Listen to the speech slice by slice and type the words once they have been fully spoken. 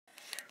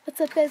What's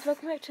up, guys?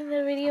 Welcome back to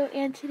another video,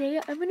 and today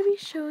I'm going to be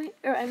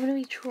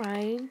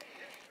trying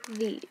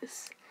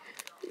these.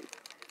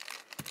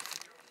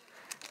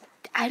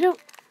 I don't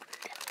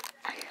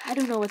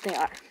know what they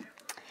are.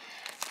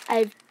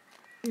 I've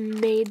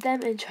made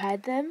them and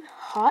tried them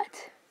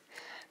hot,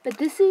 but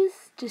this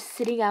is just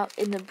sitting out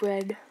in the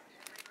bread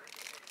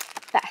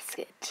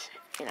basket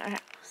in our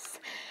house.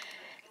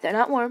 They're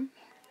not warm.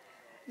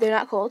 They're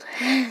not cold.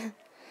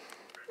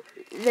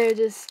 They're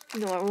just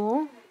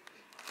normal.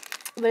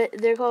 But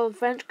they're called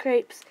French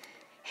crepes,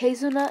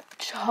 hazelnut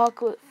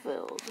chocolate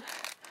filled.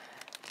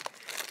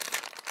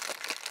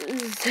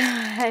 So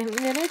I'm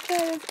gonna try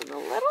this in a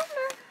little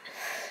bit.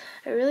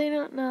 I really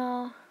don't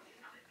know.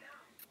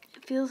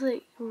 It feels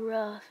like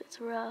rough.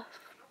 It's rough.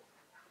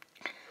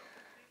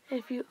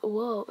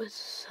 Whoa, it's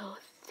so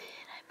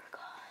thin. I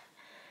forgot.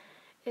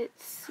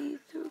 It's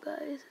see-through,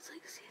 guys. It's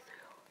like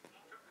see-through.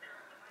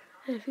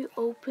 And if you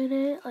open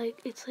it,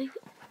 like, it's like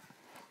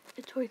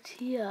a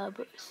tortilla,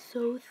 but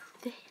so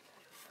thin.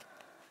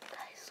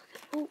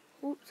 Oh,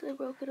 oops, I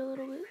broke it a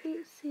little bit.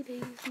 Oopsie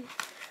daisy.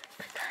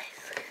 But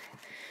guys, look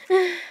at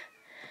it.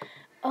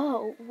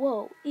 Oh,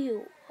 whoa,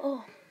 ew.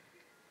 Oh.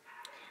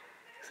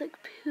 It's like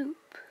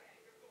poop.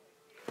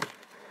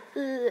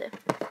 Ugh.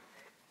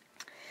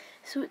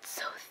 So it's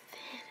so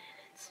thin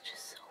and it's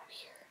just so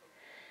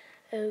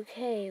weird.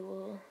 Okay,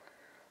 we'll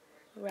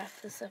wrap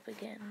this up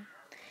again.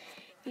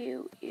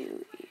 Ew. It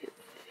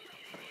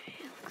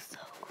looks so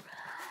gross.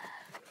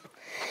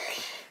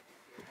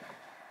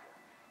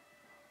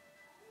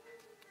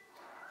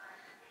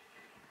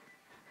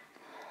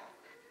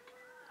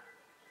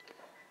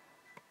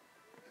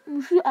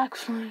 This is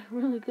actually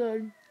really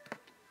good.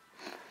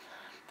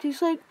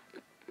 Tastes like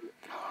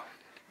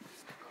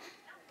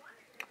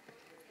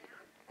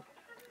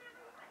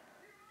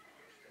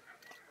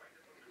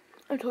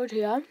a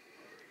tortilla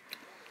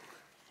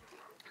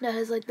that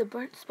has like the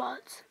burnt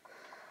spots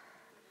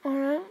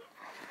on it,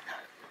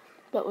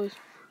 but with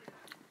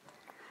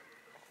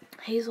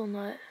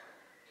hazelnut,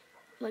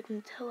 like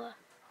Nutella.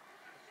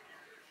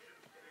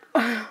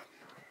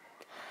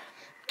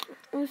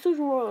 This is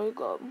really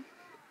good.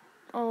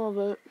 I love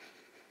it.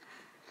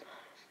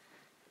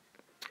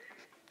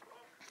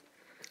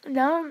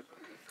 Now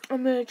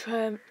I'm gonna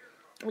try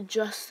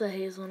just the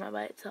hazelnut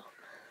by itself.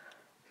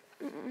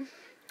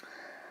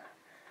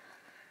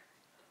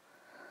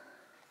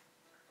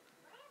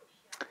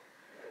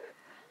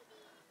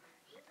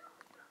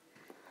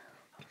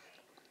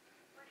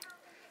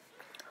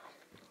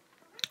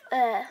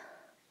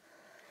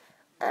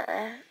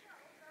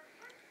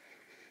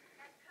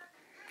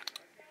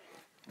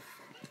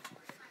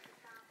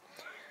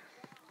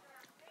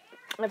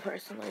 I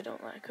personally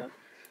don't like it.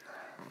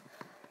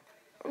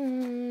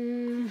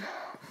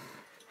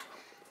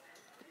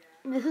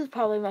 This is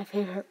probably my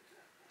favorite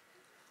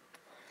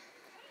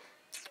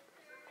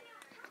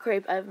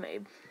crepe I've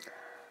made.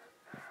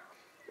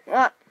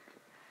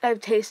 I've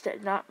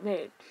tasted, not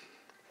made.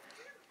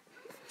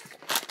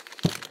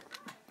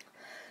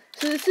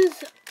 So this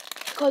is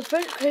called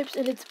French crepes,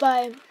 and it's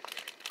by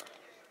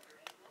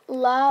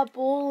La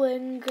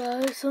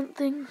Bolinga or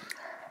something.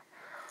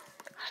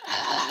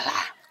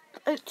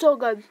 It's so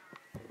good.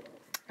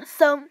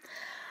 So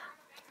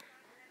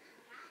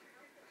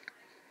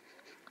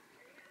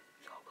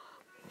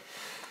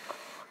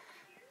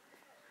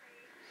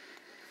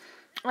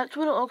that's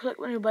what it looks like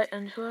when you bite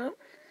into it.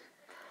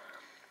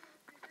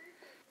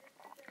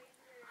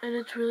 And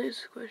it's really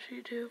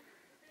squishy too.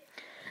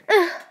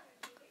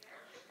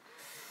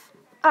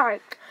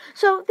 Alright,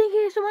 so thank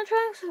you so much,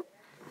 friends.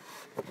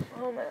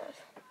 Oh my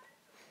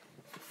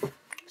gosh.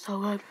 So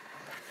good.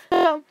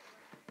 So,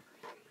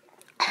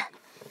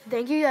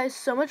 thank you guys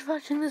so much for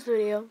watching this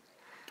video.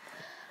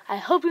 I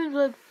hope you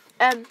enjoyed,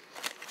 and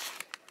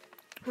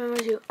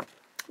remember to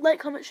like,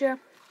 comment, share,